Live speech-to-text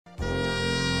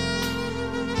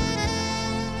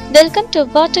Welcome to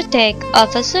WaterTech,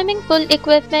 offers swimming pool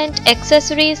equipment,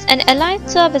 accessories and allied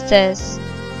services.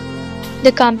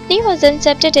 The company was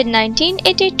incepted in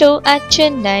 1982 at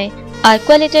Chennai. Our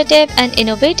qualitative and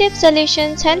innovative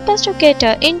solutions help us to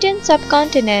cater Indian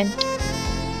subcontinent.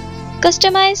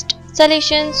 Customized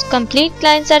solutions, complete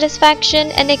client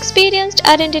satisfaction and experienced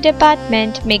R&D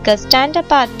department make us stand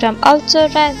apart from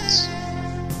outsourced.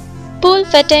 Pool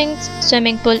fittings,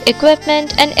 swimming pool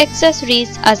equipment and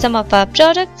accessories are some of our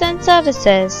products and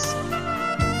services.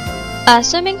 Our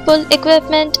swimming pool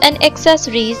equipment and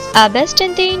accessories are best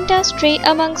in the industry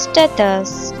amongst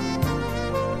others.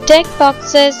 Deck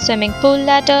boxes, swimming pool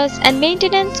ladders and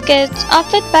maintenance kits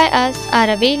offered by us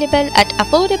are available at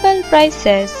affordable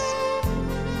prices.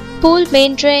 Pool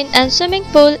main drain and swimming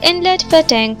pool inlet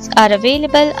fittings are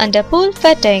available under pool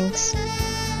fittings.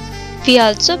 We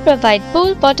also provide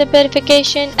pool water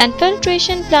purification and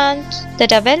filtration plants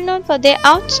that are well known for their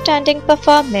outstanding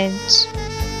performance.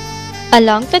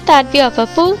 Along with that, we offer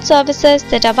pool services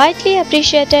that are widely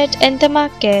appreciated in the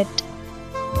market.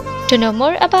 To know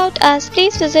more about us,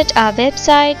 please visit our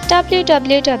website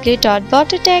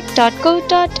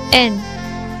www.watertech.co.in.